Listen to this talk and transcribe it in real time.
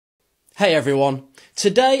Hey everyone,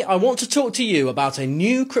 today I want to talk to you about a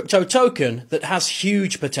new crypto token that has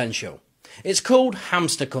huge potential. It's called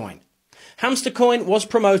Hamster Coin. Hamster Coin was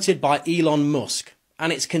promoted by Elon Musk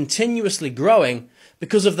and it's continuously growing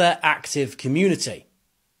because of their active community.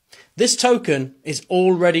 This token is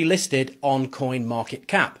already listed on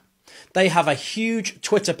CoinMarketCap. They have a huge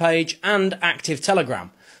Twitter page and active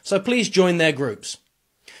Telegram, so please join their groups.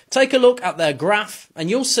 Take a look at their graph and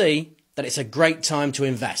you'll see that it's a great time to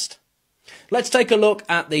invest. Let's take a look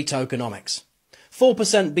at the tokenomics.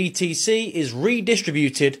 4% BTC is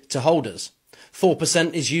redistributed to holders.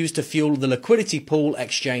 4% is used to fuel the liquidity pool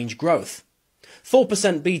exchange growth.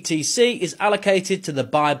 4% BTC is allocated to the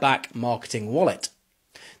buyback marketing wallet.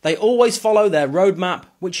 They always follow their roadmap,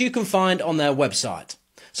 which you can find on their website.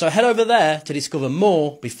 So head over there to discover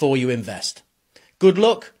more before you invest. Good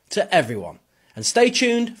luck to everyone, and stay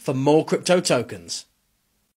tuned for more crypto tokens.